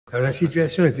Alors, la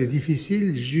situation était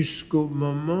difficile jusqu'au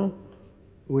moment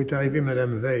où est arrivée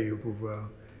Madame Veil au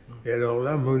pouvoir. Et alors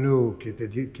là, Monod, qui était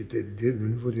le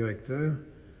nouveau directeur,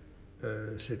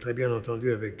 s'est très bien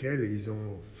entendu avec elle et ils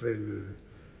ont fait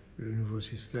le nouveau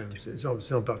système.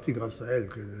 C'est en partie grâce à elle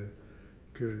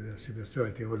que l'Institut Pasteur a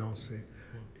été relancé.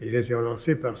 Et il a été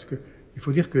relancé parce que, il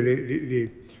faut dire que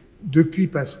depuis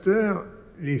Pasteur,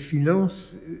 les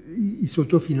finances, il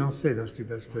s'autofinançait, l'Institut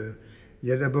Pasteur.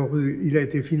 Il a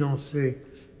été financé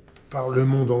par le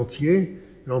monde entier,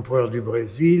 l'empereur du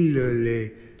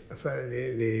Brésil,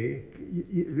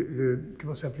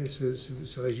 comment s'appelait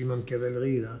ce régiment de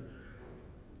cavalerie là,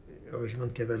 un régiment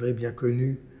de cavalerie bien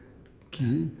connu,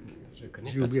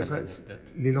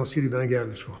 les lanciers du Bengale,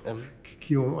 je crois,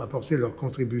 qui ont apporté leur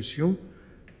contribution,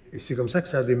 et c'est comme ça que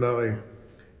ça a démarré.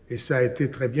 Et ça a été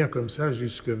très bien comme ça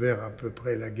jusque vers à peu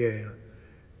près la guerre.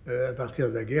 À partir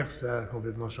de la guerre, ça a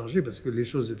complètement changé parce que les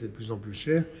choses étaient de plus en plus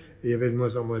chères et il y avait de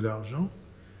moins en moins d'argent.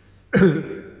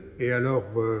 Et alors,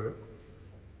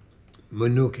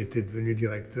 Monod, qui était devenu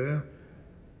directeur,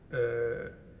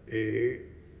 et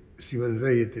Simone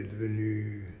Veil était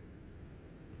devenue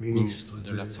ministre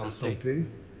de la Santé.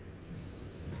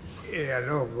 Et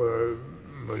alors,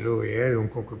 Monod et elle ont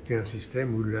concocté un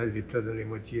système où l'État donnait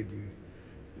moitié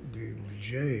du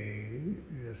budget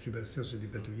et l'Institut Pasteur se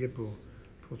dépatouillait pour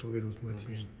trouver l'autre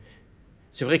moitié.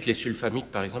 C'est vrai que les sulfamides,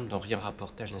 par exemple, n'ont rien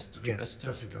rapporté à l'Institut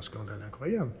Pasteur. Ça, c'est un scandale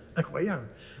incroyable. Incroyable.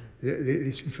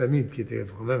 Les sulfamides, qui étaient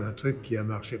vraiment un truc qui a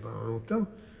marché pendant longtemps,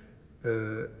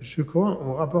 je crois,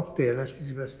 ont rapporté à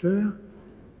l'Institut Pasteur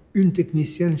une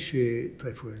technicienne chez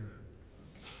Trefoil.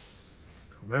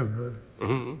 Quand même,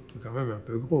 c'est quand même un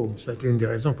peu gros. Ça a été une des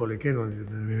raisons pour lesquelles on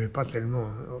ne l'aimait pas tellement,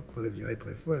 qu'on le virait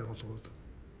Trefoil, entre autres.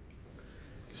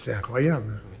 C'était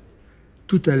incroyable.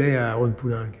 Tout allait à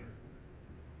Ron-Poulenc.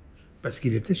 Parce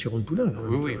qu'il était chez Ron-Poulenc.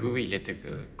 Oui, il était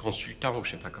consultant, ou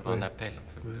je ne sais pas comment on appelle,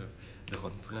 en fait, de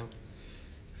Ron-Poulenc.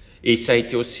 Et ça a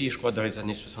été aussi, je crois, dans les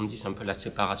années 70, un peu la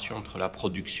séparation entre la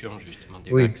production, justement,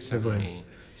 des vaccins.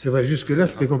 C'est vrai, jusque-là,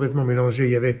 c'était complètement mélangé.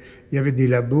 Il y avait des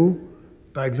labos,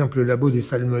 par exemple, le labo des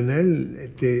salmonelles,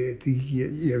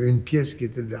 il y avait une pièce qui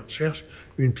était de la recherche,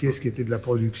 une pièce qui était de la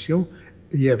production,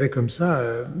 et il y avait comme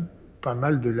ça pas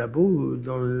mal de labos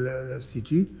dans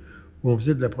l'Institut où on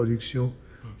faisait de la production,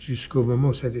 jusqu'au moment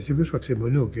où ça a été séparé. Je crois que c'est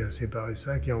Monod qui a séparé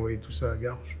ça, qui a envoyé tout ça à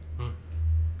Garches.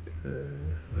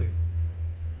 Oui.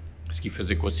 Ce qui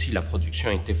faisait qu'aussi la production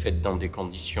était faite dans des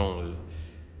conditions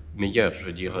meilleures, je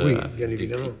veux dire, oui, bien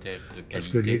évidemment. Critères de qualité. Parce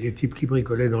que les types qui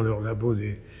bricolaient dans leur labo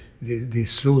des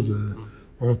seaux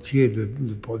entiers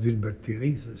de produits de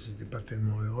bactéries, ça, c'était pas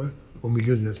tellement heureux, au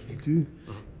milieu de l'Institut.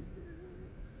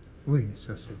 Oui,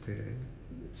 ça c'était...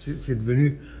 C'est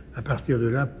devenu, à partir de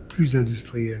là, plus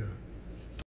industriel.